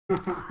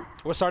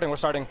We're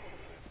starting.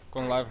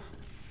 Going live.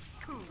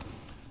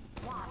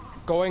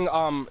 Going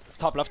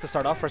top left to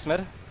start off first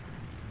mid.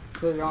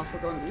 Yeah, you also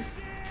going deep?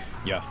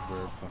 Yeah,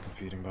 we're fucking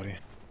feeding, buddy.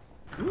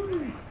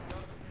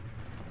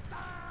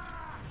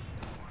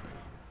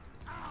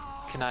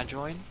 Can I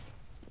join?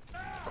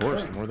 Of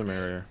course, the more the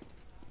merrier.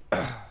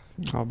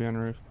 I'll be on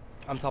roof.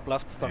 I'm top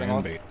left, starting And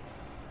off. bait.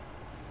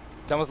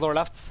 Demo's lower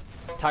left.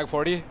 Tag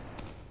 40.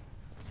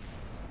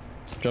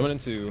 Jumping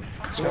into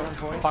Scout on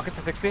point. Pockets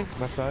to 60.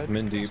 Left side.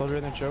 Min deep. Soldier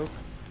in the choke.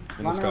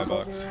 In the Lana skybox.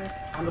 soldier,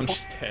 I'm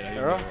just dead. I didn't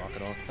Arrow? get a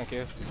rocket off. Thank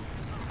you.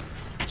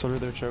 Soldier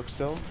their choke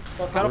still.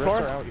 Scout The a rest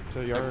are 4. out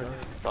to yard.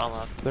 Bomb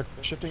left. They're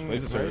shifting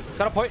Lasers right. are-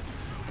 Scout a point.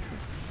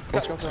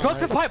 Both scouts are Go on to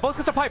the right. pipe. Both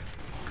scouts are piped.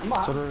 I'm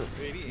out. Soldier,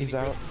 he's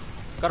out.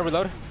 Gotta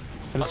reload. Hit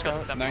a Both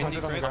scouts scout. are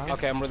 100 on the ground.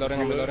 Okay, I'm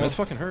reloading. That's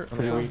fucking hurt.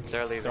 Pretty weak.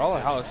 They're leaving. They're all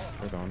in house.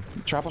 They're gone.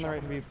 Trap on the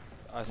right, Habib.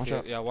 I see Watch it.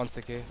 out. Yeah, one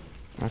sticky.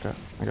 Okay,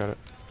 I got it.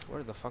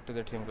 Where the fuck did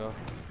their team go?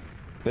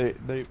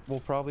 They will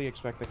probably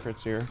expect the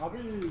crits here. I'll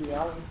be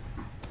out.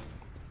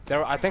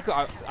 I think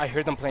I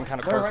hear them playing kind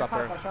of They're close right up side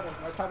there. by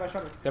shutter. Right side by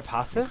shutter. They're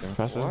passive?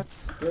 Passive. What?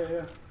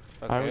 Yeah.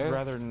 I Okay. would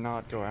rather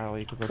not go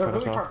alley because they'll They're cut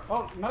us really off.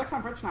 sharp. Oh, Medic's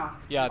on bridge now.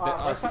 Yeah,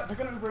 Right side, they're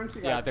gonna Uber into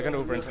you guys. Yeah, they're gonna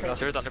Uber into us.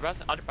 There's underpass.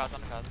 Underpass.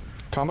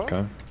 Combo?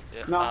 Okay.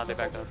 Yeah. No, They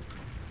backed up.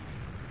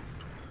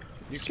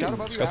 You Scout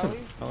above you, Discuss alley.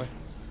 it. Alley.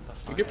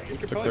 You could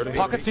Took probably 30.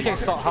 Pockets peeking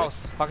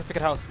house. Pockets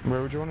peeking house.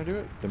 Where would you want to do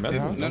it? The meds.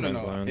 Yeah.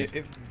 No.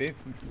 If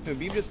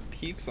Habib just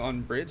peeks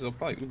on bridge, they'll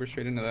probably Uber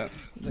straight into that.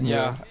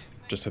 Yeah.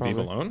 Just Habib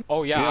Probably. alone?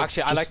 Oh yeah, Yeah,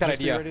 actually I like that Just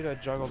be idea. ready to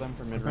juggle them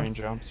for mid-range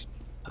jumps.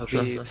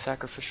 Habib,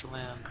 sacrificial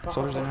lamb.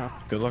 Soldier's in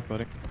half. Good luck,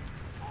 buddy.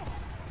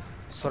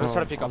 So let's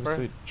try to peek upper.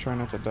 Obviously, try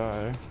not to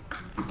die.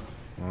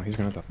 Well, he's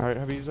gonna die. Alright,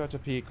 Habib's about to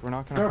peek. We're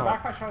not gonna They're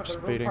pop. back by shutter. Just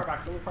They're really baiting.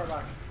 far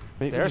back.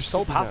 Bait, They're just so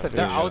stick these out. passive.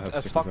 They're Yeah, out have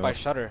as stickers fuck by out.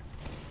 shutter.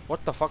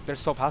 What the fuck? They're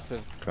so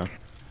passive. Okay.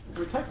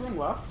 We take room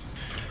left.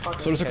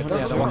 So there's a Okay, couple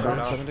yeah, of they're walking around.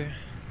 170.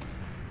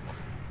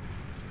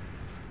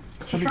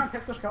 Just try and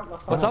pick this out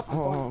left side. What's up?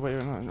 Oh, wait,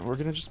 no. We're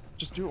gonna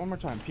just do it one more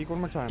time. Peek one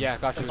more time. Yeah,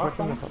 got you. Buff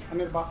them. I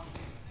need a buff.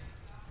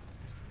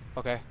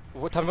 Okay.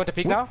 What time we want to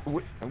peek now?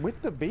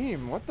 With the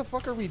beam, what the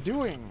fuck are we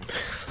doing?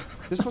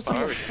 This supposed to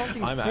be a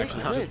fucking I'm fake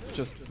actually crits.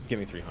 just give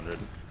me 300.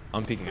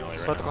 I'm peeking alley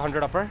So right to now.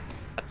 100 upper.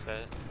 That's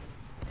it.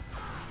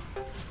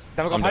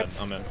 Then we got I'm dead.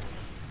 piped. I'm in.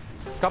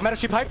 Scott Meta,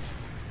 she piped.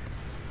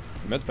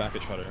 Med's back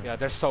at shutter. Yeah,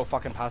 they're so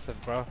fucking passive,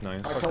 bro.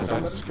 Nice. I killed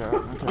them. Let's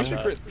go. We should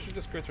Okay. crits. We should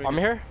just crits right I'm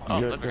here. Oh,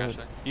 Good, living good.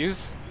 actually.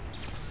 Use.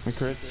 We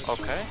crits.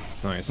 Okay.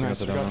 Nice. You got Nice,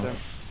 the we got demo. them.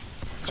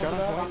 Scout on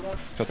point.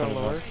 That's Scout on the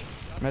lower. left.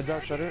 Meds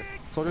out, shutter.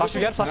 Soldier. Flash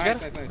again, now. flash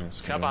again. Nice. Nice.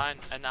 Scout good. behind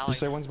and now. You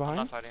say one's I'm behind?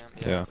 not fighting him.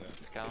 Yeah.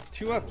 Scout. It's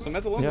 2 up, so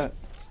Med's alone. Yeah.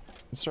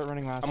 Let's start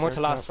running last. I'm going to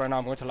Air last trap. right now.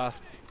 I'm going to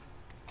last.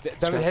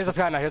 Scout. Here's this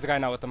guy now. Here's the guy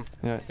now with them.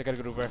 Yeah. They got a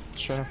good Uber.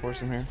 Let's try to force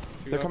him here.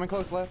 They're up. coming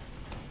close left.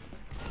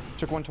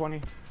 Took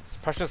 120.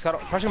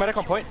 Pressure medic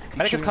on point.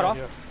 Medic is Shooting cut off.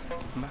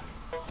 right,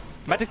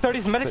 Medic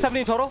 30s, medic 70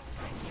 in total.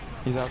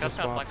 yeah. He's out the Scout's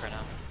gonna spot. flank right now.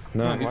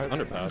 No, Yeah, he's why-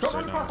 underpass Go right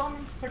run across now. on me.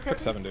 Pick Took it.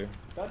 70.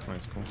 Dead.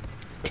 Nice, cool.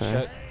 Good Okay.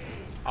 shit.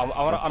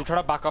 I'm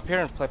trying to back up here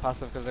and play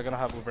passive because they're gonna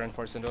have Uber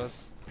enforced into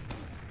us.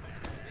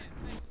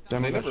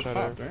 Demo's They at never shutter.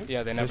 popped, right?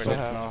 Yeah, they never still did.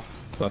 have- No.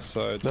 Left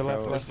side. They're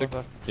left, scout.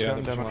 left. Yeah, Scout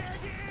and they're demo. left.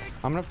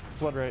 I'm gonna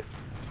flood right.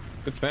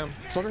 Good spam.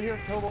 Soldier here,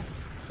 killable.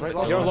 Right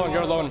low. You're alone.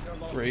 You're alone.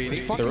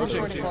 Raid. Fuck, They're he's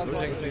rotating running too. closet.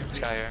 Rotating too.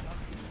 Scout here.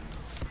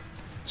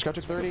 Scout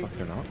took 30. Fuck,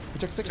 they're not. We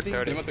took 60.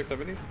 30. Demo took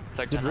 70. It's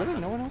like Did 10 really up.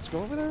 no one else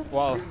go over there?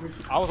 Well,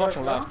 I was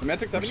watching left. Med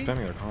took They're 70.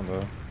 spamming their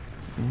combo.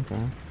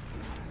 Okay.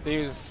 They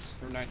use.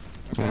 Or 9.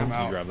 Okay, Yeah. I'm You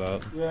out. grab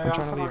that. Yeah, I'm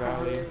trying to leave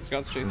alley.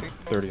 Scout's chasing.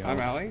 30 I'm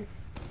off. alley.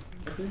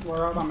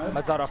 We're out on mid.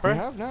 Meds out We upper.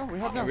 have now. We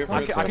have now. we have Come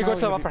I on. can go to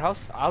the upper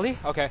house. Ali?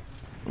 Okay.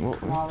 Well,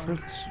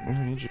 crits. We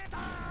don't need you.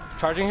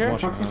 Charging here.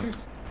 Watching us.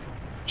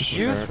 Just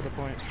Use. shoot for the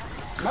point.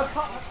 Med's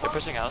caught. They're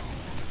pushing out.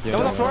 Yeah,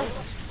 Double on floor.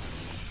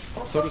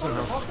 Soldier's in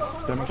house.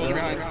 Demo Soldier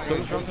behind.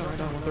 Soldier's dropped down right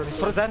now,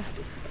 130. What is that?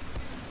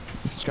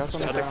 Scout's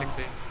on the Scout like ground.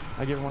 60.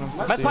 I give one of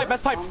them Meds 60. pipe.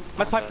 Meds pipe.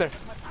 Meds pipe there.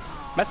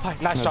 Meds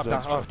pipe. Nice Meds job dead.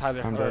 down. Oh,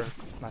 Tyler. I'm Or- dead.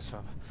 Nice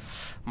job.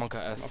 Monka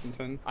S. Up in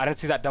 10. I didn't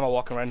see that demo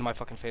walking right into my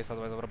fucking face.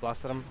 Otherwise, I would have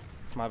blasted him.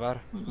 It's my bad.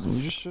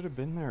 You just should have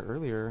been there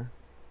earlier.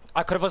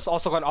 I could have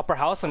also gone upper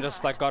house and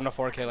just like gotten a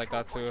 4K like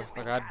that too.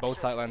 Like I had both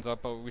sight lines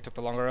up, but we took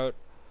the longer route.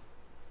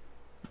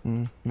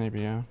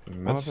 Maybe, yeah.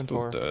 Med's 11-4.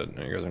 still dead.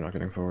 No, you guys are not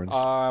getting forwards.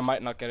 I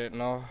might not get it.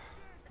 No.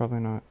 Probably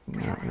not. No,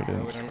 we We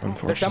didn't. didn't. The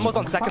Unfortunately. demo's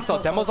on second,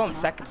 so demo's on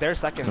second. They're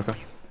second. Okay.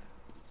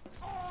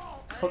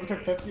 So we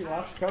took 50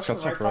 left. Scout's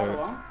Scout's the right top side right.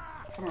 alone.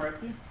 Coming right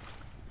to you.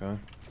 Okay.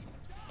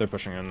 They're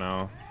pushing in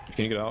now.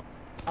 Can you get out?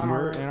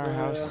 We're in our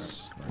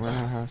house. We're in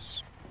our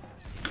house.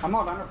 I'm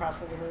on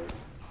underpass over here.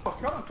 Oh,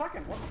 Scout on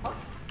second. What the fuck?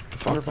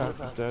 Underpass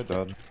is It's dead.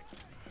 dead.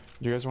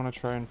 Do you guys want to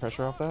try and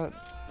pressure off that?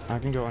 I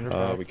can go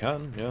underpass. We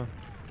can, yeah.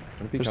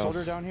 Gonna peek There's house.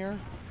 soldier down here.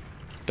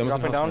 Demo's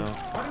in Dropping house down.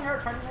 now. Fighting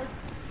hard, fighting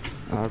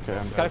hard. Okay,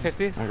 I'm Sky dead.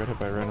 50. I got hit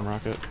by a random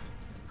rocket.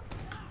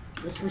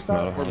 Just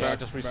reset. We're Yeah, back.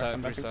 just Back, reset.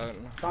 I'm back. Reset.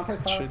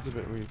 Dante's side. Shade's a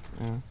bit weak.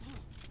 Yeah.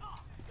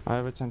 I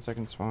have a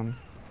 10-second spawn.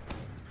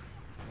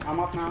 I'm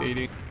up now.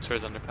 80.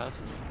 Soldier's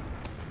underpass.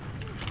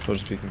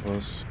 Soldier's peeking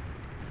close.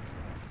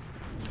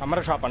 I'm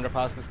gonna drop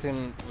underpass. This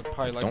team would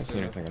probably like Don't to. see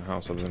anything in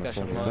house other than a Dash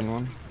soldier. him Then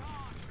one.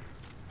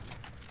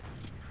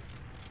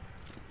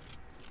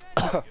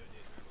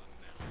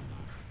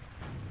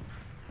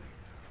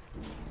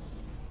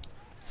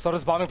 So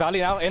does bombing valley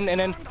now. In.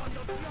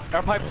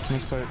 Air pipes.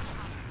 Nice fight.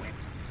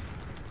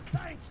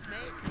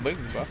 Blaze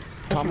is buff.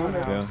 Combo in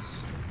Yeah. house.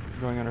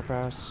 Going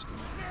underpass.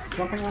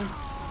 Jumping in.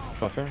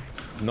 Buffer.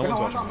 No one's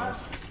watching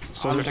house.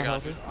 Soldier's Underpass. not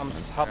healthy. I'm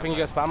helping you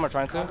guys spam. We're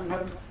trying to. Head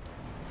him.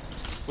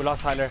 We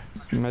lost Tyler.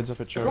 Meds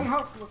up at They're going choke.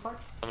 house, looks like.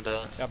 I'm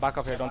dead. Yeah, back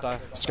up here. Don't die.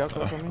 Scout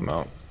close on I'm me.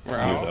 out. We're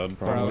You're out. dead, I'm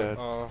probably. dead.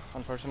 Oh,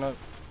 unfortunate.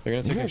 They're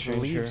gonna You take a guys change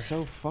leave here.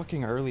 so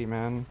fucking early,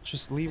 man.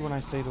 Just leave when I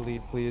say to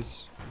leave,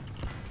 please.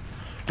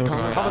 Don't Come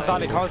worry. on. Come with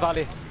valley. Come with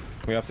valley.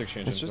 We have to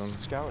exchange It's into just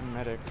them. scout and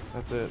medic.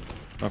 That's it.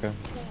 Okay.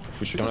 If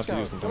we Shoot don't the have to scout.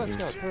 use them, Go don't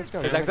let's use. go. Let's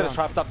go. His You're exit is on the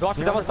trapped up. Watch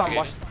the You're on devil's the spam. ground.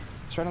 Watch.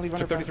 He's trying to leave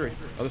Took underpass. 33.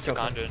 Other scouts.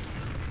 100.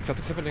 Scouts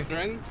took 70. They're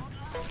in.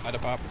 I had a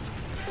pop.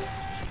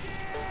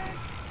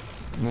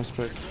 Nice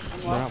pick.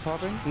 They're not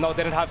popping? No,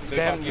 they didn't have. They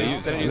hadn't They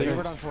used. They didn't They use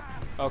were it. down 4.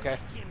 Okay.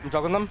 I'm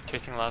juggling them.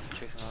 Chasing left.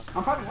 Chasing left.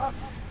 I'm fighting left.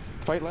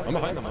 Fight left. I'm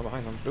behind them. I'm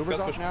behind them. Uber's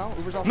Scout's off push. now.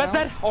 Uber's off Med's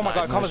now. dead. Oh my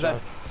god. Come with Nice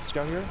that. shot.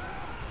 Scout here.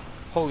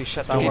 Holy shit.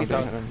 That Still one one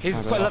down. down. He's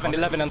My bad.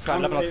 11 on scout.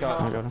 11 on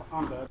scout. I got him.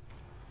 I'm dead.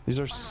 These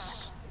are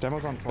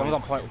demos on That point. was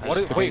on point. I What?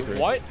 just Is, wait, got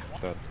what? It's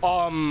dead.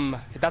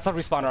 That's a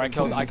respawner. I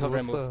killed What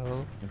Rainbow. the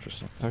hell?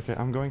 Interesting. Okay,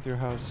 I'm going through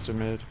house to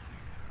mid.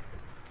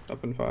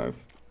 Up in 5.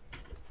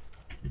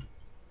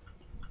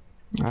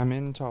 I'm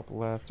in top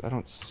left. I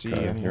don't see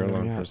Okay, any you're of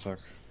them alone for a yet. sec.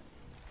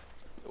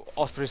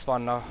 Us to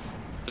respawn now.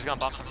 Just gonna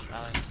bomb him.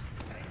 Alley.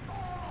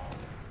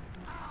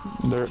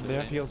 They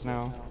have heals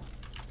now. Going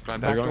They're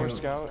back. Backdoor going-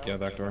 scout. Yeah,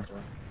 back door.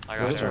 I What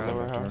got is it. there?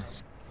 Lower Backdoor.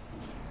 house.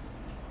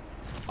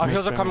 Our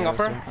heals are Spamming coming arrows,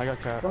 upper. so I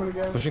got cap. Going to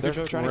get. Pushing They're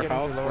through choke. trying to We're get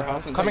into house. lower We're house.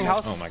 house. and Coming taking-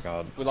 house. Oh my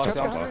god. We lost Scout's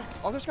him. got 100.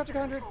 All their scouts took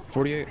 100.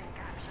 48.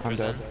 I'm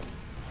dead.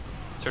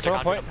 Searching Throw a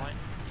 100 point. point.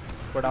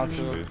 We're down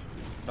 2. Dude.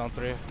 Down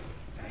 3.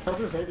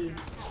 Soldier's 80.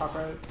 Top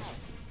right.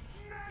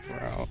 We're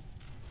out.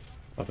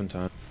 Up in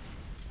 10.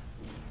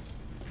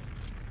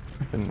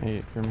 Been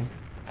 8 for me.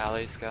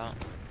 Alley scout.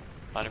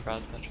 Underpass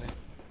essentially.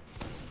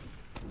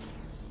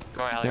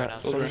 Going alley right Yeah, now.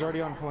 soldier's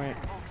already on point.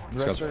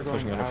 The rest Scouts are going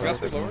pushing on us. alley.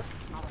 Scouts lower.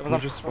 It We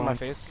was just on my spawned.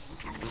 face.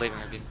 I'm leaving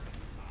Habib.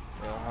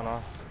 Yeah, I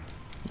know.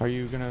 Are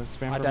you gonna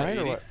spam I from died right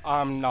or 80.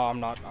 what? No, I'm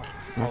not.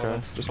 I Okay,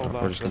 wasn't. just hold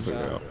We're that. just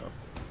completely yeah. out.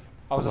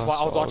 I was, just,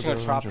 Lost I was all watching a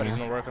the trap, but it engineer.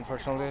 didn't work,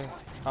 unfortunately.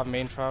 I have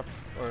main trapped,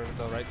 or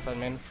the right side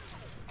main.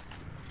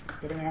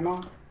 Getting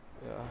ammo.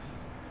 Yeah.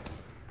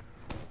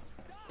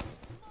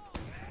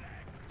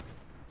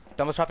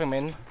 Demo's trapping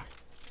main.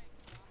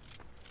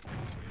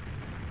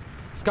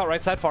 Scout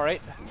right side, far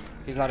right.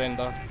 He's not in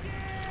though.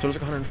 So there's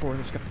like 104 in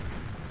the sky.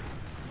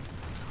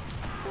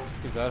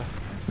 He's dead.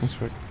 Nice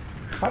pick.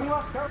 Fighting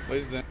left, scout.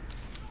 Blaze is in.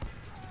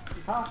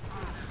 He's hot.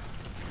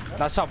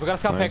 Nice job. We got a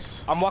scout Nice.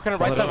 pick. I'm walking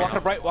right side,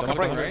 walking right, walking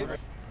Demo's right. Right.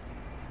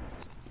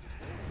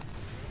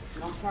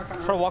 I'm stuck on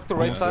Try to walk the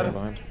right Yeah, side.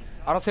 behind.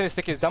 I don't see any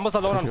stickies. Demo's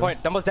alone on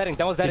point. Demo's deading.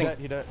 Demo's He deading. dead,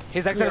 he dead.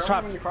 His exit is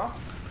trapped. When you cross.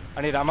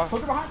 I need ammo.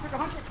 Soldier behind, took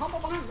 100. Combo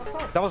behind, left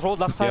side. Demo's rolled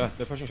left Yeah, side.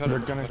 they're pushing shadow.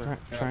 They're gonna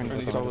try and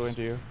pretty solo good.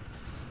 into you.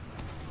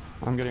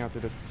 I'm getting out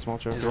through the small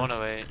choke. He's here.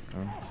 108.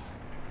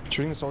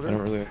 Shooting the I soldier.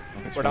 don't really.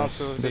 It's We're down nice.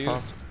 to They these.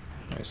 popped.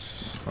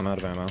 Nice. I'm out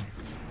of ammo.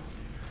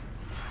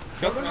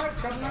 Scouts Scout in. right,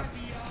 scout right.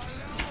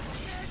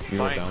 We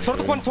were Fine. down. Sort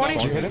of three. 120.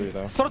 Spawns Did you in hit three, him?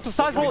 though. Sort of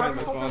size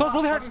roll. So's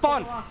really hard to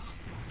spawn.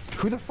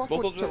 Who the fuck Both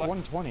would soldiers took left.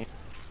 120?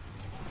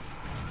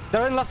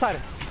 They're in left side.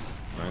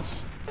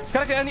 Nice.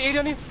 Scout get any 80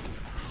 on you.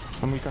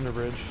 I'm weak under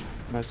bridge.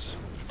 Nice.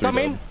 Scout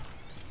main.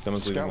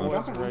 Demo's leaving Scout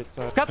left. was right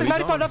side. Scout the He's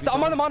 95 on, left. he's I'm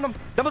on on. him, on him.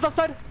 Demo's left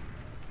side.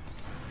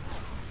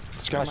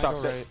 Scout Nice might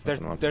job. go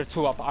right. They're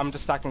 2 up. I'm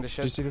just stacking the Do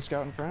you shit. see the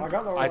scout in I front?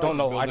 got lower I don't left.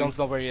 know. I building. don't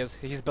know where he is.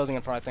 He's building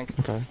in front, I think.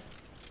 Okay.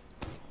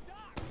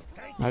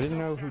 I didn't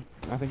know who.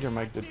 I think your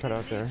mic did cut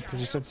out there because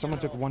you said someone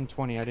took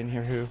 120. I didn't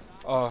hear who.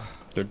 Oh,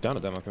 They're down a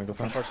demo. Can we go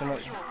fast? unfortunate.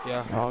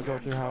 Yeah. I'll go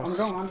through I'm house.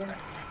 going under.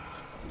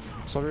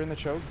 Soldier in the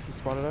choke. He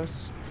spotted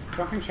us.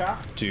 Jumping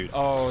shaft. Dude.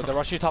 Oh, they're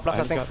rushing you top left,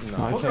 I I just think. got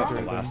No, I can't do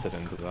anything. blasted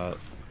into that.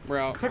 We're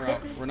out. We're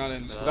out. We're not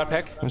in. We got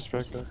a pick. Nice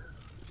pick.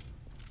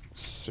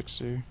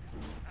 60.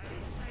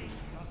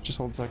 Just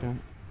hold a second.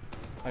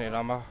 I need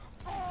ammo.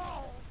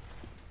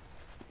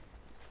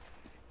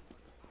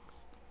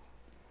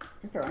 I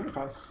think they're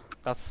underpass.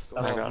 That's.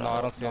 Oh my God, no,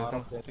 I don't see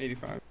anything.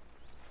 85.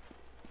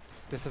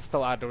 This is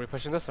still ad. Are we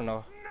pushing this or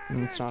no?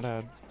 It's not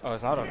ad. Oh,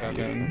 it's not? Okay.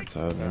 okay. It's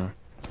out now.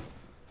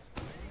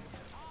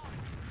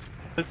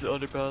 It's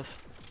underpass.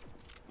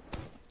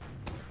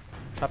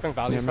 Trapping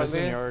valley Yeah, med's in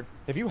slightly. yard.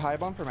 If you high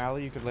bomb from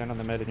alley, you could land on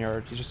the med in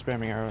yard. He's just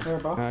spamming arrows. They're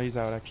above. No, he's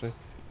out actually.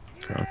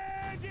 Okay.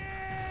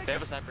 They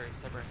have a sniper.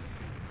 Sniper.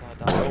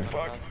 Oh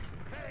fuck.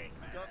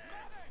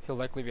 He'll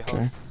likely be Okay.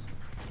 house.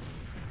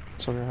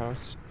 Soldier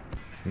house.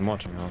 I'm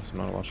watching house. I'm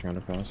not watching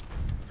underpass.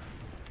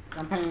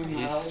 Jumping.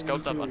 He's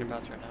scoped up into-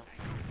 underpass right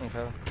now.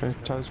 Okay. Okay,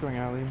 Tyler's going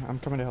alley. I'm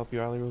coming to help you,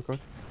 alley, real quick.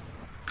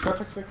 Scout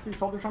took 60.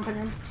 Soldier jumping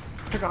in.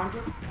 Took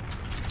 100.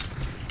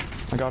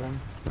 I got him.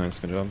 Nice.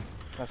 Good job.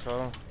 That's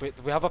all.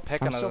 We have a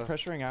pick I'm and still a.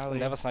 pressuring They alley.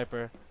 have a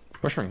sniper.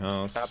 Pushing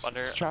house. Trap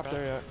under. It's trapped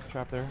there, yeah.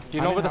 Trapped there. Do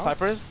you know I'm where in the house.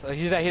 sniper is?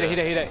 He's there, he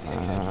there.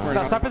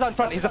 No, sniper's on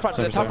front, he's in front.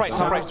 Sniper's Top right, there.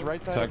 top right. Sniper's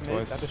right side Tag of mid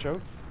twice. at the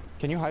choke.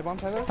 Can you high bomb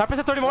Tyler? Sniper's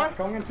at 30 more.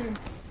 Going into.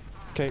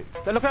 Okay.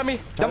 They're looking at me.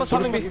 Demo's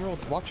following me.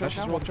 Walk choke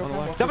now, walk choke now.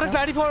 walk Demo's choke now.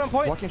 94 on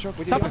point. Walking choke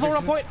with you. Sniper's lower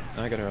on point.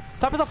 I got her.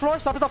 Sniper's on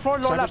floor, lower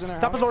left. Sniper's in their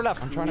Sniper's house. lower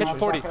left. I'm trying to Hit chase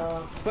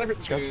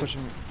 40. Scout's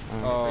pushing.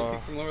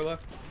 From lower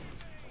left.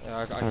 Yeah,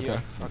 I Okay.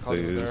 heal. I called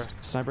you there. Used.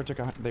 Sniper took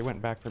a. They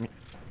went back for me.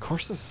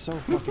 Corsa's so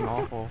fucking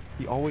awful.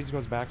 He always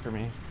goes back for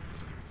me.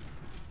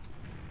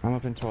 I'm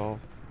up in 12.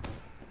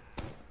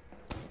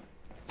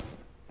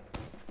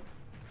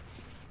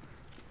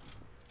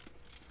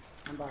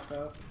 I'm backed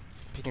up.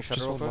 Peeking Just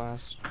shutter real hold quick.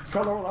 last.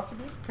 Skull lower left of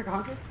you. Pick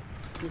 100.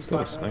 He's Still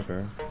a backed up.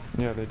 sniper.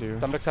 Yeah, they do.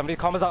 Dominic 70.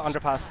 Combo's out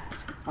underpass.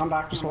 I'm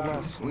back. Just I'm hold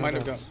back. last. Might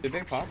have got. got. Did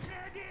they pop?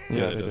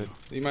 Yeah, they they did. did.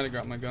 You might have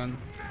got my gun.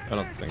 I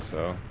don't think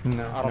so.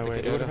 No, I don't no think way.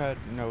 it It would have did.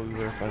 had no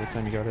Uber by the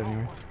time you got it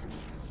anyway.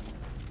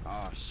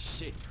 Oh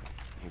shit.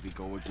 Here we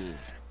go again.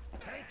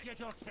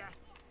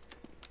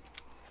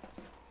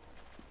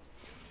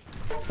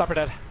 Sniper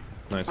dead.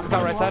 Nice.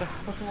 Scout right side.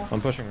 I'm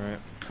pushing right.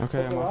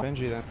 Okay, I'm off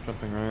NG then.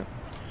 Jumping right.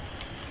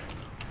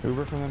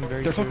 Uber from them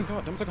very They're soon. fucking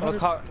caught. Demo's Demo's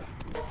caught.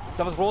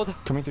 Demo's rolled.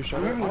 Coming through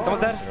shutter. Demo's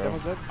dead.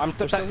 Demo's dead. I'm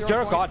They're still here you're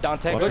on a point. god,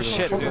 Dante. Watch Good your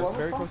shit, left. dude.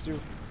 Very close to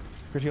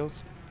crit heals.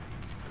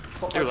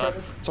 Two left.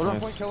 Soldier on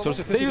Nice. point, kill So him.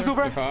 it's They use They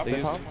Uber. pop.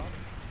 They pop.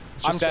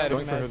 I'm dead.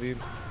 Going for mad. Habib.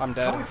 I'm Only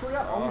dead. 3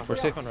 up. Only 3 We're up.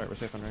 safe on right. We're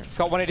safe on right.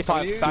 Scott 185,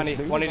 What are you- Banny,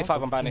 Dude,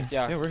 185 on Banny.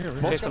 Yeah. Yeah, we're here.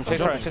 Chase him, chase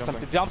Jumping, her, chase him.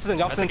 jumping.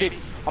 Johnson deep.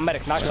 I'm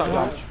medic, nice shot,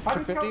 Joms.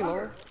 Took 50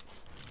 lower.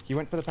 He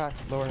went for the pack.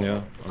 Lower.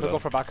 Yeah. Could go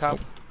for back cap.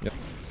 Yep.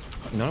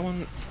 Another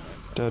one.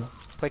 Dead.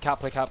 Play cap,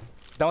 play cap.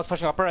 Demo's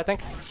pushing upper, I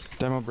think.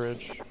 Demo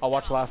bridge. I'll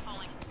watch last.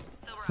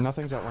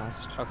 Nothing's at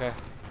last. Okay.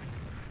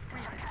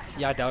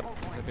 Yeah, I doubt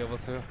they'll be able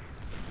to.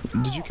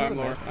 Did you kill I'm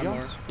the lower. med? I'm lower.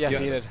 Youngs? Yeah,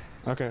 Yes. he did.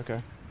 Okay,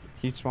 okay.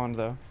 He spawned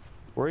though.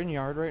 We're in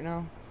yard right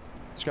now.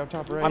 Scout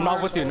top right. I'm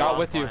not with you, not They're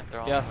with all you. fine,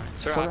 they're all Yeah. fine.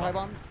 Soldier high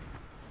bomb.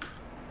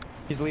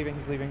 He's leaving,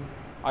 he's leaving.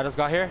 I just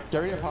got here. Get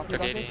ready to pop here,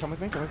 Took Dante. 80. Come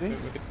with me, come with me.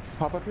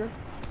 Pop up here.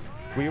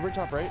 We Uber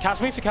top right.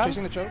 Catch me if you can.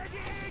 Chasing the choke.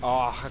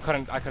 Oh, I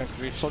couldn't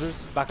reach.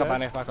 Soldiers. Back up, dead.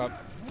 Banny, back up.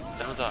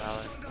 Demo's out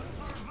alley.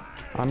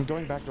 I'm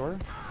going back door.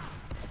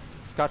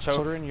 Scott choke.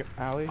 Soldier in your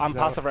alley. I'm He's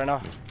out. passive right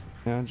now.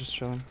 Yeah, just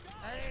chilling.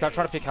 Scott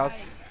trying to peek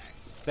house.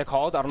 They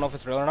called, I don't know if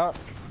it's real or not.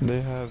 They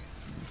have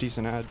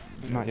decent ad.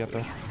 Not yet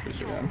though. Pretty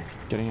sure I'm-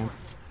 Getting in.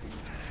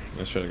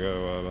 Let's try to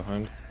go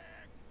behind.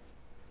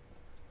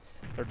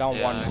 They're down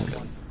Yeah, one.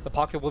 good. The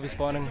pocket will be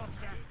spawning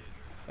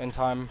in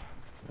time.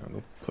 Yeah,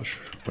 they'll push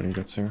when he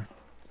gets here.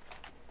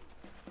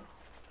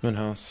 In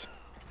house.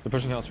 They're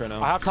pushing house right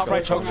now. I have top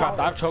right choke trapped.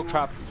 I have choke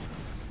trapped.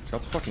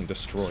 Scott's fucking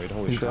destroyed.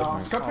 Holy He's shit. dead.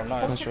 Nice. Scout Oh, took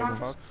nice. 50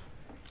 Fuck.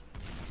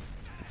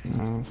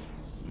 No.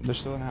 They're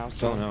still in the house.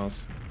 Still in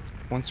house.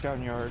 One scout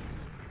in yard.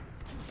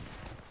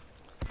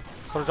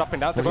 So they're dropping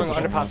down. They're Where's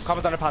going the underpass.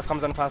 pushing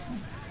Comes underpass.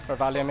 Or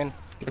valley, I mean.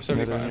 We're Yeah,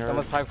 75. they're in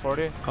Demo's yard. tag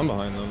 40. I'm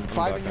behind them. I'm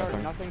 5 in back yard.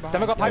 up. Nothing behind.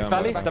 Demo got piped, Yeah,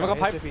 valley. Back Demo got up,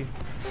 piped. ASAP.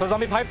 So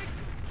zombie piped.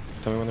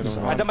 Tell me when they're going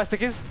I around. did my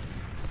stickies.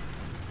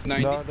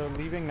 90. No, they're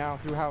leaving now.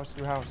 Through house.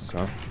 Through house.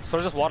 Okay. So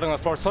they're just waddling on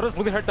the floor. So does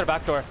really hurt their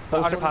back door.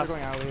 Oh, Soldier Underpass.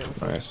 going alley. it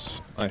looks like.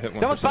 Nice. I hit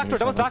one. Demo's for back door.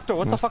 Demo's 77. back door.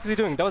 What the fuck is he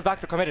doing? Demo's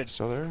back door committed.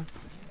 Still there.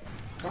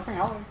 Jumping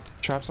alley.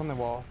 Traps on the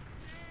wall.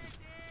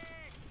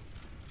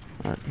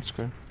 Alright, that's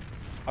good.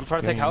 I'm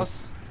trying to take Yeah.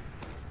 house.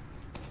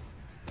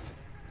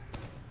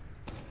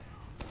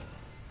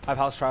 I have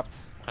house trapped.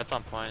 That's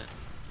on point.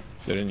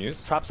 They didn't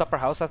use? Traps upper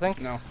house, I think.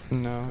 No.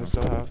 No, they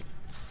still have.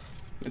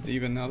 It's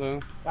even now though.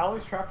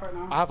 Alley's trapped right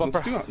now. I have Let's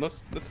upper. do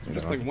let's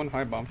just like one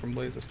high bomb from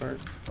Blaze to start.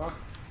 Fuck.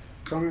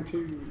 Going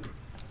into.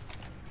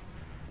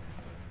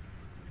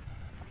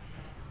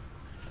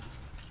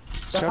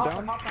 Scout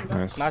down.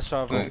 Nice. Nice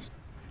job. Nice.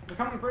 They're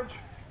coming to bridge.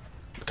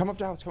 Come up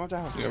to house. Come up to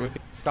house. Yeah, with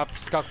you. Scott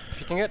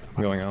peeking it.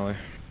 I'm going alley.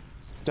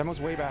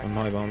 Demo's way back. I'm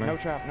high bombing. No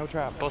trap. No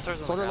trap. Both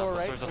swords on the Soldier ground, lower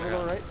both right. swords on the Soldier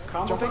lower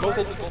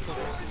ground.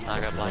 right. Jumping. I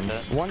got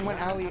blinded. One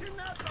went alley.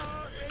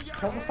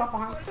 Kill the stuff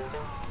behind.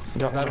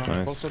 Got Nice. one.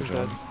 Nice, Both swords good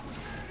job. dead.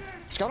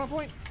 Scout on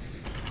point.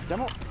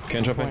 Demo.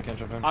 Can't jump in. Point. Can't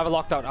jump in. I have it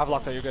locked out.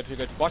 You're good. You're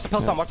good. Watch the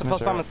pill Yeah, spam. Watch the pill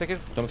that's spam and alright.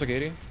 stickies. Demo took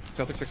 80.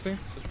 Scout took 60.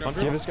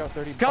 100. Give this scout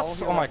 30.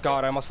 Scott's. All Oh my heal.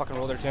 god, I almost fucking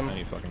rolled their team. I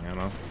need fucking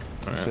ammo.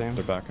 Alright, Same.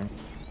 they're backing.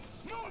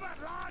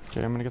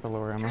 Okay, I'm gonna get the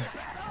lower ammo.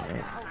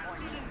 Alright.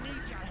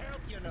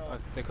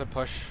 They could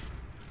push.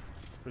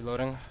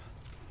 Reloading.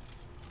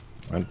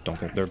 I don't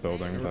think they're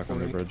building back on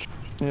the bridge.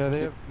 Yeah,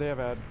 they have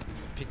ad.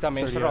 Peek that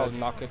main 30 shooter. I'll yard.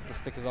 knock it. The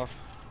stickies off.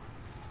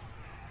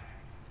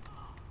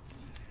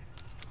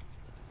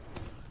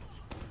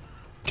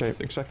 Okay,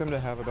 expect them to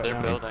have about They're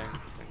 9. building.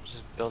 They're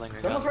just building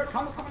a Demo's gun. right.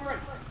 Combo's coming right.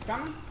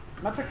 Scamming.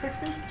 Not took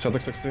 60. Scout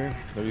took 60.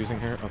 They're using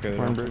here. Okay, they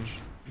Horn don't. bridge.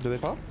 Do they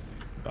pop?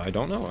 I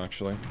don't know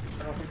actually.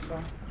 I don't think so.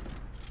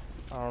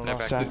 I don't They're know.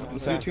 back. Sack, Let's do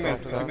sack, two man,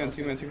 sack, sack.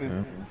 two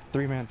man. Yeah.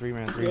 3 man, 3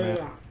 man, 3 Yeah, man.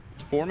 yeah.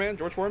 4 man,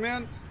 George 4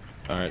 man.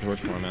 Alright, George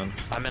 4 man.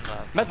 I'm in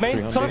left. Meds main.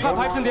 300. Someone got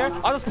piped in there.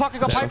 I'll just pocket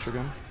got Yeah. piped.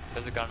 Central gun.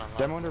 There's a gun on left.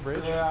 Demo under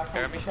bridge. Yeah, I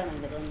Hear can't, me? I can't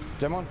even get in.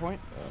 Demo on point.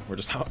 We're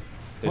just out.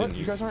 They What? didn't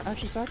You use. guys aren't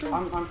actually sacking?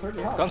 I'm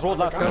 30 health. Guns rolled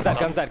left. Guns dead.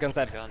 Guns dead. Guns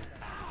dead. Gun.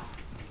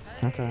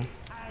 Okay.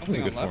 was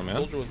a good left. form, man.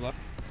 Soldier was left.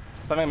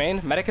 Spamming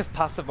main. Medic is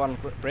passive on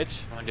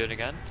bridge. Wanna do it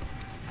again?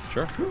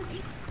 Sure.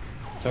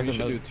 Oh, you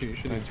should do two. You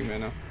should do two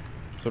man now.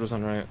 Soda's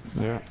on right.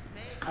 Yeah.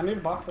 I need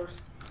a buff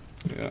first.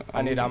 Yeah.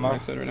 I need I'm ammo.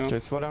 Right side right now. Okay,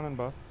 slow down and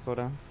buff. Slow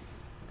down.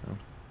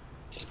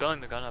 He's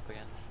spilling the gun up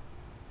again.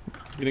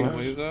 Getting Flash.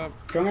 blaze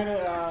up. Going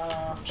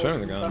into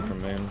Sharing the gun 47.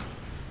 from main.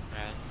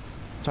 Alright.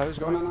 Tyler's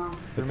Going going. on now.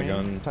 Hit the Remain.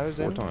 gun Tyler's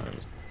 4 in.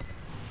 times.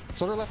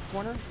 Soldier left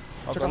corner.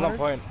 Oh, Took gun on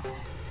 100. point.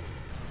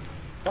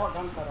 Oh,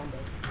 gun's dead, I'm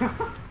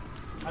dead.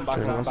 I'm back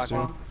Okay, now, last back two.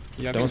 now.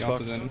 Yeah, I Demo's think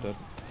fucked. Alpha's in. Dead.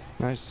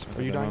 Nice.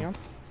 Are you Demo. dying, young?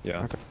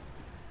 Yeah. Okay.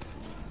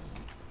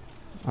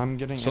 I'm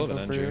getting Still have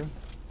info an for NG. you.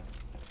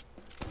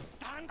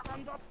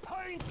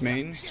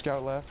 Main.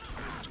 Scout left.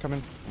 It's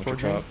coming Watch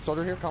towards your me. top.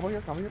 Soldier here. Combo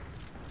here. Combo here.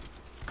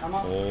 I'm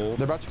up. Hold.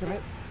 They're about to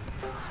commit.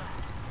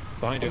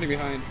 Behind Only you.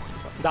 behind.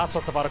 That's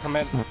what's about to come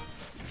in.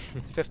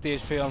 50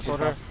 HP on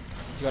Soldier.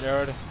 You got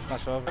aired. Not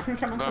sure. I can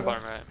come I'm into going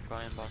this. bottom right. I'm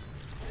going in bottom.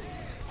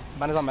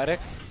 Man is on medic.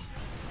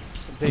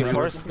 Dave Yeah.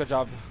 first. Good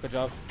job. Good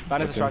job.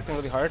 Man is Okay. distracting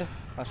really hard.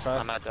 Nice try.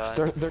 I'm at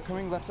They're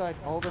coming left side.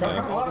 All of them.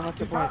 Come All of on, them left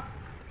to he's point. up.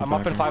 I'm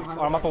up in 5.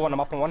 Or I'm up in 1. I'm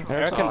up in 1. Eric's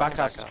Eric can on. back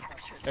up. Back up.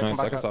 Eric can Nice,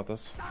 I back can up. stop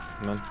this.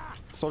 And then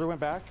Soldier went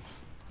back.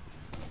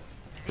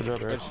 Good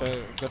job, Eric. Good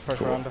shit. Good first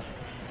Cool. round.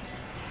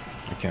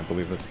 I can't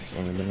believe it's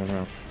only been 1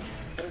 round.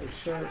 Holy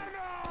shit.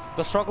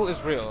 The struggle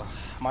is real.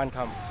 Mein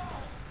Kampf.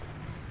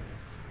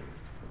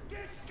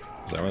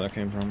 Is that where that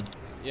came from?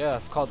 Yeah,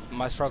 it's called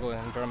My Struggle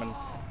in German.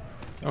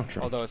 Oh,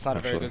 true. Although it's not a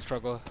very Actually. good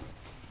struggle.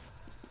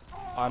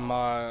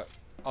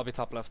 I'll be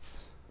top left.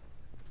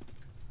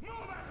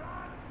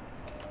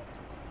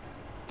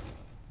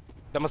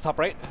 Demo's top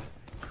right.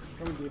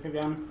 Going deep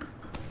again.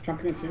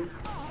 Jumping in 2.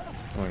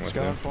 Going with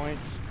Scout on you. point.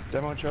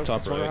 Demo choke.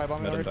 Top Soldier high right.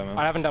 bomb Med and alert. demo.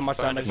 I haven't done much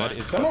damage. Med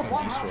is Demo's fucking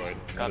one. destroyed.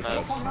 Got Med is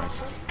Med. dead.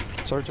 Nice.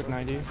 Soldier took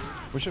 90.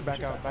 We should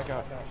back out. Back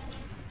out.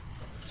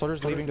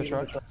 Soldier's leaving the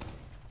truck.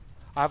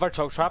 I have our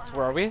choke trapped.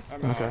 Where are we?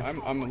 Okay.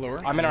 I'm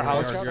lower. I'm in our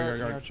house. Scout Yard, out.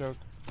 yard, No choke.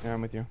 Yeah,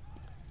 I'm with you.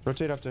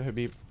 Rotate up to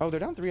Habib. Oh, they're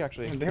down 3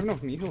 actually. They have no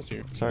heals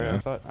here. Sorry,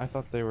 Yeah. I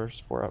thought they were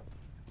 4 up.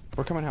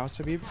 We're coming house,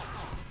 Habib.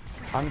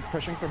 I'm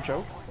pushing from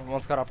choke.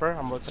 One's got upper.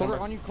 I'm rotating. Soldier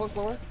back. on you, close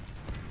lower.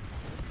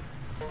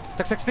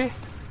 Took 60.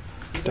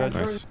 Dead.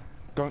 Nice.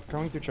 Going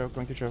through choke.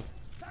 Going through choke.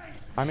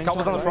 I'm in Scout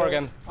was top on the left. floor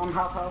again. I'm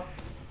half health.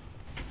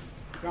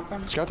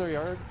 Jumping. Scout their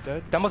yard.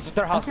 Dead. Demo's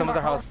their house. Demo's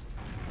their house.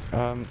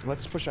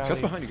 Let's push out.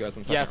 Scott's behind you guys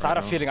on second. Yes, I had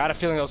a right feeling. I had a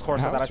feeling it was Corsa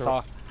that I House or-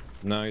 saw.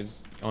 now. No,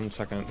 he's on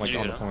second, like You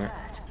on did the it. point.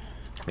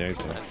 Yeah, he's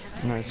dead.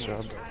 Nice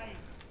job.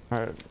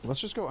 Alright, let's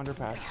just go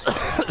underpass.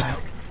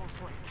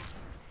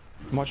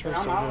 Watch for I'm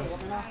out. Soldier.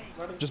 Let me know.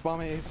 Ready. Just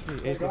bomb ASP. you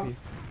go. ASAP.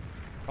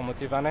 I'm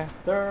with you, Vanny.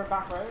 They're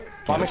back right.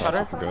 Bombing Pass shutter.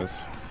 off the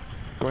ghost.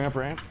 Going up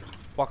ramp.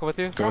 Walking with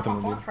you. Go with Trap on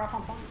him, point. dude. Trap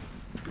on point.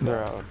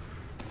 They're out.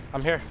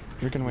 I'm here.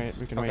 We can wait.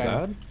 We can wait.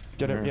 Sad?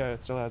 Get it. Or- Yeah,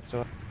 still out.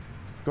 Still out.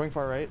 Going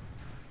far right.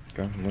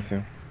 Go, I'm with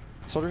you.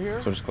 Soldier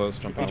here. So just close,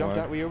 jump We out jumped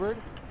wide. out. We Ubered.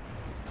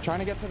 Trying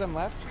to get to them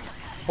left.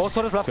 Both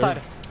soldiers left Good.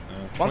 side.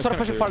 One's One side kinda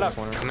pushing clear far to the left.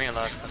 corner. Coming in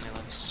left. Coming in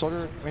left.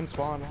 Soldier in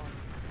spawn.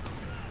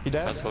 He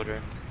dead. That's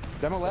soldier.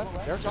 Demo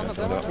left. Eric's on the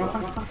Yeah, demo. demo.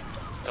 demo.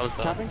 That was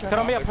Capping. It's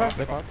gonna be up They her. pop.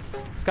 They pop.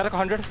 It's got like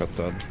 100. Scott's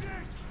dead.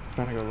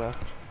 Trying to go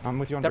left. I'm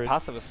with you on They're bridge.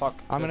 passive as fuck.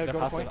 I'm gonna They're go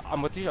to passive. point.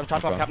 I'm with you. I'm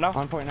trapping Okay. off cap now.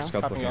 On point now.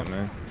 Scott's Capping looking at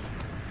up. me.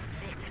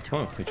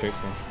 Oh, he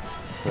chased me.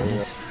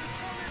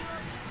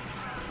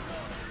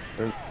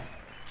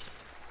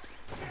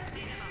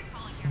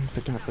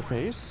 Picking up the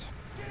pace.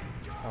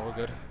 Oh, we're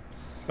good.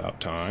 About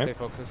Stay time.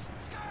 focused.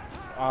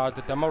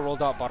 The demo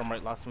rolled out bottom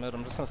right last mid.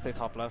 I'm just gonna stay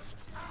top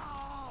left.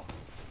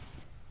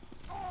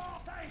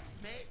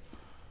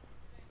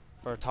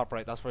 Or top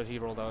right. That's where he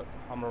rolled out.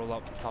 I'm gonna roll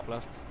out top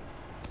left.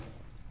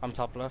 I'm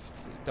top left.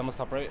 Demo's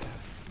top right.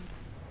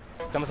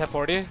 Demo's hit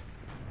 40.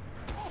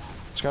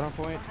 Scout on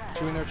point.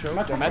 2 in their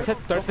choke. Demo. Meds hit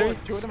 33.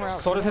 2 of them are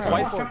out. Soda's hit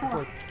twice.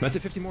 That's it,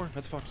 50 more.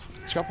 That's fucked.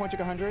 Scout point took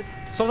 100.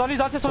 So's on you,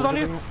 Dante. So's on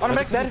you. On a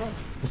mech, dead.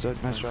 That's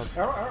it. Nice job.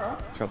 Arrow.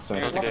 Scott's You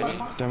dead. got the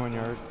game. Demo in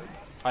yard.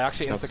 I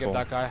actually Scott's insta-gave full.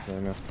 that guy. Yeah,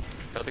 yeah.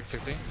 Got like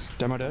 60.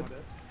 Demo dead.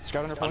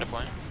 Scout under Under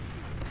point.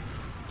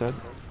 point. Dead.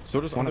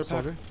 So does One under up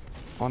soldier.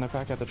 On their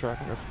pack at the track.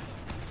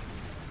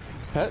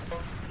 Pet.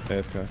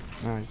 AFK.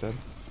 No, he's dead.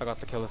 I got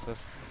the kill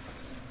assist.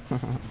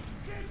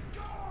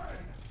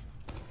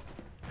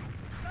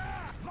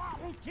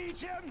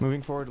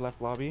 Moving forward,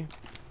 left lobby.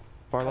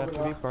 Far left,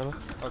 Habib, far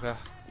left. Okay.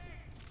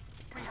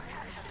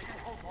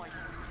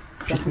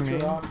 Peeking main.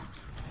 Jumping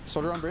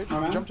Soldier on bridge.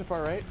 Oh, man. Jump to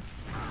far right.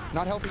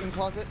 Not helping in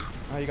closet.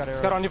 Oh, you got arrow.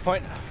 Scott on your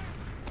point.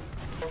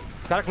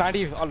 Scott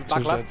 90 on back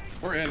Soldier's left.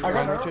 dead. We're in. I I'm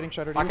got arrow. rotating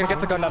shutter. I can get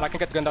the gun down. I can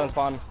get the gun down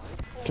spawn.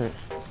 Okay.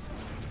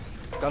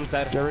 Gun's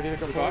dead. Get ready to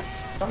go forward.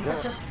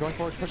 Yes. Going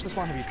forward. Push the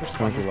spawn, Habib. Push the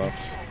spawn. 20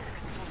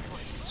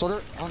 left.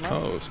 Soldier on left.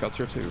 Oh, Scott's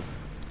here too.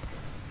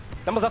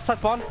 Demo's left side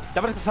spawn.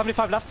 Demo's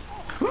 75 left.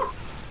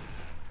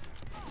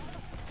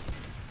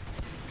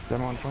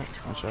 Demo on point.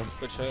 Nice job.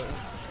 Good shit.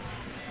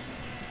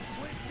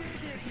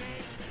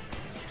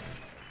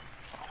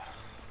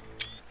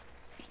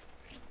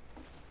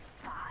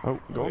 Oh,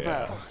 going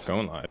Yeah, fast.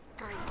 Going live.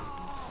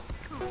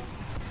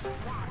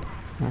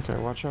 Okay,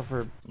 watch out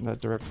for that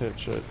direct hit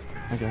shit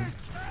again.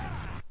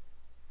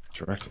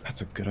 direct.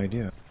 That's a good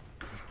idea.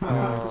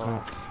 No, it's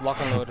not. Lock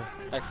and load.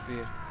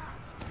 XD.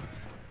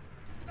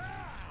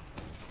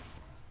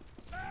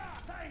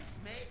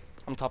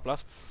 I'm top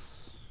left.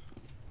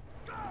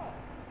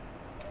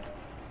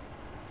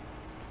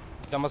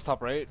 Demo's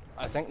top right,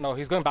 I think. No,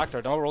 he's going back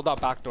door. Demo rolled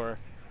out back door.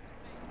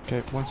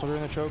 Okay, one soldier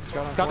in the choke.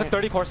 Scout on Scout took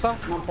point. 30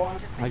 Corsa. 1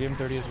 point. I gave him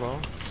 30 as well.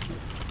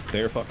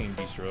 They're fucking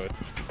destroyed.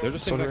 They're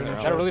just So sitting they're back in in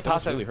the their really alley. That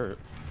must passive. really hurt.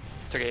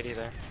 Took 80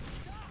 there.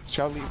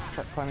 Scout leave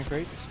climbing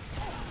crates.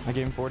 I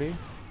gave him 40.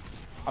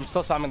 I'm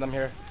still spamming them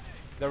here.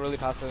 They're really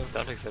passive.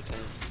 That'll take 15.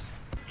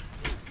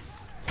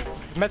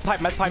 Med's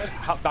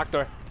pipe, back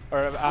door.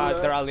 Or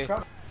their alley.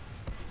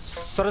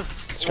 So does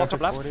Scout top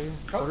took left. 40.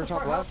 Soldier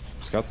top left.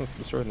 Scout's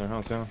destroyed in their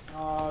house, yeah.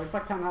 He's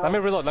like 10 health. Let me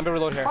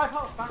reload here. 5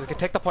 health. Back Just door.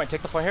 take the point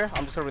here.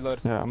 I'm just gonna reload.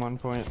 Yeah, I'm on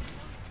point.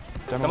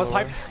 Demo Demo's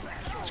lower. piped.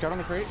 Scout on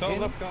the crate. Scout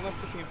In. left,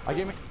 pushing him. I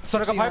gave him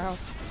Soldier 60 got in the piped.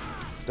 house.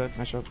 It's dead.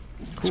 Nice shot.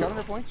 Scout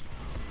under point.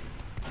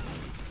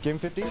 Gave him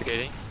 50. Took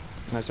 80.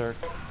 Nice arc.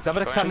 Demo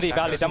took 70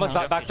 valley. Demo's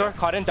back door.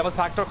 Caught in. Demo's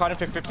back door. Caught in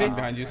 50. I'm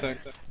behind you, Sec.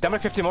 Demo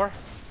 50 more.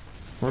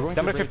 We're going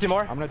Demo through 50 bridge.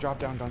 more. I'm gonna drop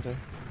down Dante.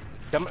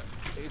 Demo,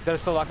 they're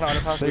still locking on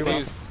underpass. They They can pop.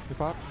 use. We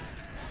pop.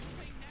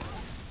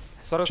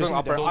 Soda's Chasing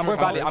going the upper. devil. I'm going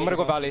Soldier valley. I'm gonna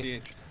go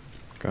valley.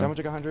 Okay. Demo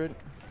took 100.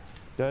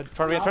 Dead.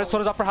 Try to reinforce.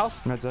 Soda's upper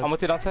house. Meds up. I'm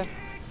with you, Dante.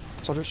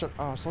 Soldier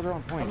shot. Soldier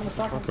on point.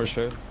 Push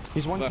it.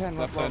 He's 110 left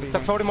Left side. lobby.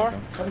 Took 40 more.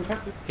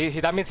 750.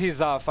 That means he's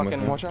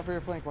fucking. Watch out for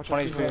your flank. Watch out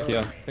for your 22. flank. Yeah,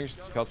 I think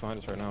Scout's behind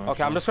us right now.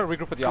 Okay, I'm just gonna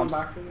regroup with the Come ops.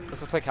 back for me. Let's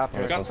just play cap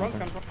here. Yeah. Scout front,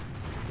 Scout front.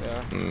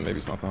 Yeah. Maybe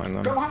he's not behind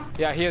them. Go behind.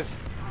 Yeah, he is.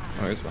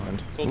 Oh, he's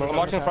behind. Soldier I'm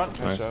watching front.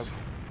 Nice Nice. job.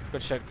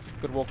 Good shit.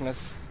 Good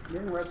wokeness.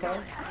 You're in the red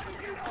side.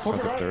 Scout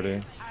took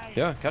 30.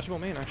 Yeah, catchable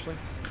main, actually.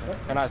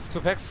 Very nice.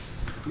 2 picks.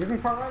 Moving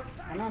far right.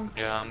 And then.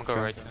 Yeah, I'm gonna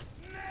go right.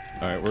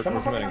 Alright, we're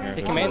committing here.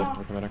 He came in.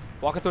 We're committing.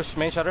 Walking through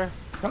main shutter.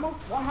 Demos.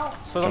 1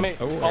 health. So let me.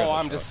 Oh, I Oh, got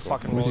I'm the just shot.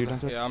 fucking With you, rolled.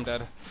 Dante? Yeah, I'm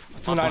dead.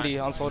 290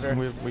 on soldier.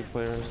 We have weak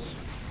players.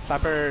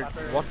 Sniper.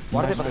 What?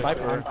 Why did they have a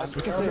sniper?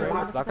 We can say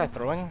right. That guy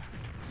throwing?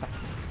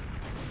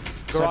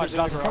 Sniper's Garage. in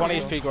That's the garage.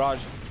 20 HP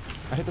garage.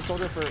 I hit the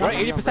soldier for. Right,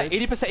 80%,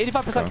 80%,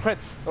 85% Okay.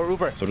 crits or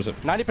Uber. So does it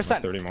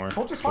 90%. 30 more.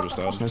 Soldier's Soldier's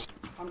fine. dead.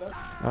 I'm dead.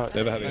 They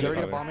have a heavy. Is there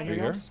heavy. a bomb in Are you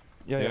your here? house?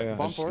 Yeah, Yeah, yeah. yeah. I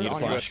Bomb just forward need a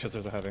on you. flash because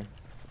there's a heavy.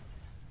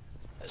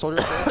 Soldier,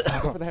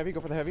 go for the heavy.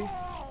 Go for the heavy.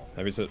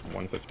 Heavy's at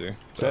 150.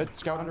 Dead.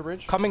 Scout under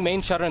bridge. Coming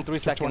main shutter in 3 20.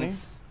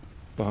 seconds.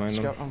 Behind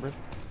them. Scout on bridge.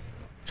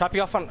 Trap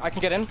you off on. I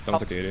can get in. Don't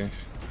take 80.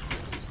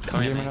 Give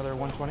him another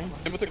 120.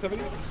 Demo took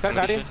 70. Scout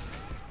ready.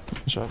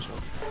 Shot.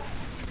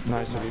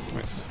 Nice. Habib.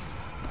 Nice.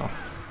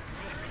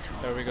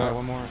 There we Alright, go.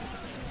 one more.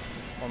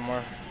 One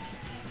more.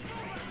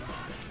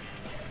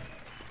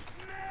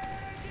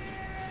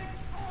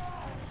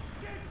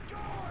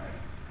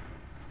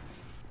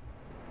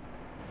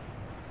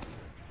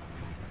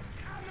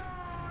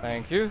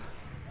 Thank you.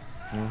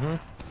 Mm-hmm.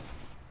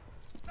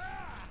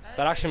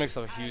 That actually makes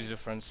a huge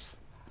difference.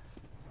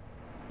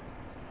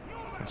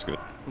 That's good.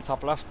 From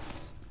top left.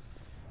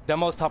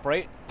 Demo's top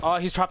right. Oh,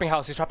 he's trapping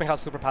house. He's trapping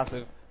house. Super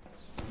passive.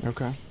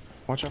 Okay.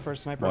 Watch out for a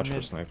sniper Watch on for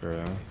mid. sniper,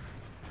 yeah.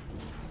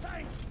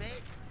 Yeah.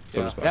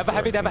 Soldier's They have a back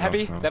heavy. They door, have a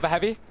heavy. in house They have a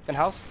heavy in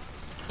house.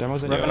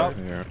 Demos in Ripping yard. up.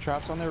 now. Yeah.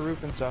 Traps on their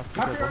roof and stuff. Be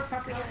Happy careful. hearts,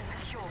 happy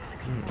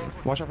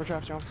hearts. Watch out for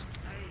traps, Jones.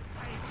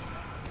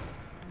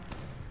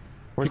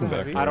 Where's the Keep him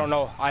back. heavy? I don't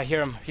know. I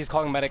hear him. He's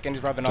calling medic and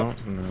he's revving up.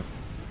 Don't know.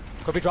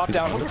 Could be dropped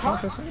down. Under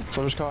house, I think?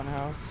 Soldier's caught in the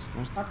house.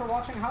 Sniper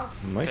watching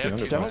house. Might be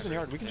under Demo's house. in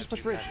yard. We can just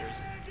push bridge.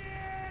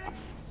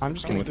 I'm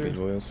just Come getting with me, through.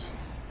 Julius.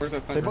 Where's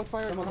that They sniper? both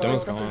fired.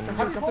 Demo's gone. Happy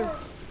Come through. forward.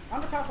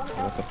 Underpass, What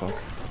underpass. the fuck?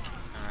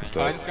 He's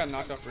I dead. just got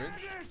knocked off bridge.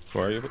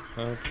 Where are you?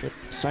 Chip?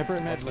 Sniper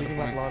and mid leaving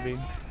that lobby.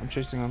 I'm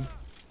chasing them.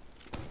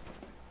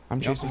 I'm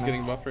Yelps chasing is them.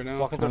 getting buffed right now.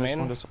 Walking through Nice,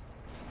 one main. to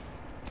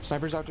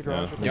Sniper's out to garage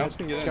Yeah. with the Yelps mid.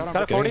 can get in. Scout on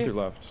Got a bridge. 40. Getting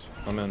through left.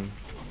 I'm in.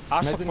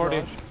 Ash Med's took in 40.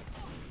 garage.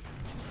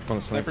 On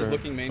the sniper. Sniper's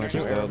looking main Sniper's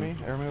Can you right air dead.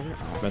 me? Air me over.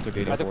 Med took I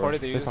took 84. 40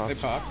 to They use. popped. They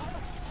popped.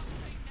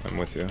 I'm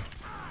with you.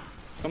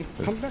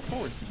 Come back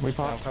forward. We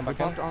popped. come We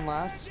back in. popped on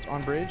last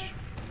on bridge.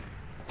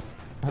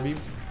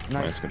 Habib's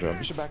Nice, nice. good job.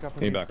 You should back up.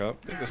 Can you Habib. back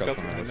up? the Scout's scout's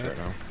behind us behind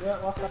right now.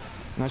 Yeah, left side.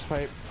 Nice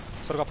pipe.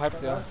 Sort of got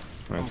piped, yeah.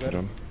 Nice, good. good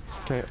job.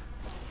 Okay.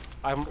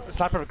 I'm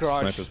sniper garage.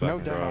 Sniper's back No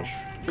in demo. garage.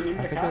 You need I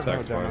the think cap. there's no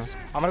Back demo. twice.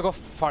 I'm gonna go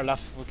far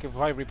left. We can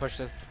probably repush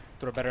this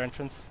through a better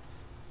entrance.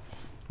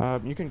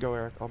 You can go,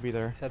 Eric. I'll be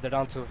there. Yeah, they're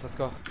down 2. Let's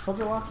go.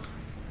 Soldier left.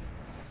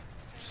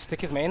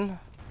 Stick his main.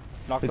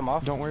 Knock them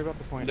off. Don't worry about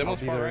the point. I'll Demo's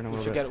be far there right. in a We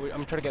little should bit. get.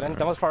 I'm trying to get in.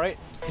 Demo's far right.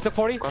 He took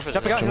 40. Perfect.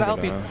 Jumping out. He's not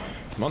healthy.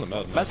 I'm on the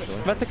med.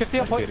 actually. Med took 50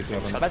 on point.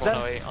 87. Got Med's dead.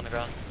 108 on the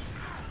ground.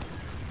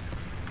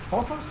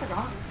 Both soldiers took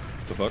 100.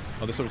 What the fuck?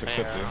 Oh, this one took Main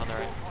 50. on the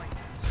right.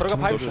 Sort of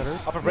got piped.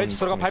 Soldiers. Upper bridge.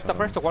 Sort of got piped upper.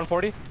 127. Took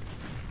 140.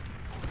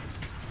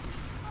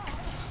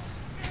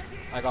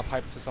 I got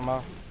piped too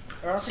somehow.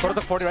 Sort of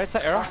the 40 right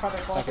side. Arrow.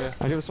 Thank you.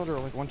 I give the soldier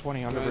like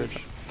 120 on the bridge.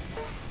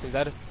 He's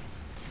dead.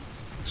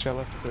 Scout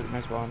left. Good.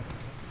 Nice bomb.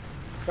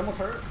 Demo's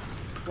hurt.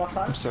 Left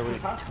side. I'm so weak.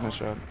 He's hot. Nice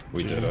job.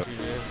 We did it.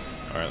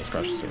 Alright, let's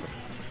crash the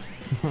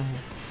server.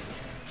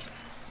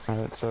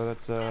 Alright, so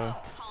that's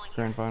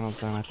grand finals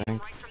then, I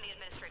think.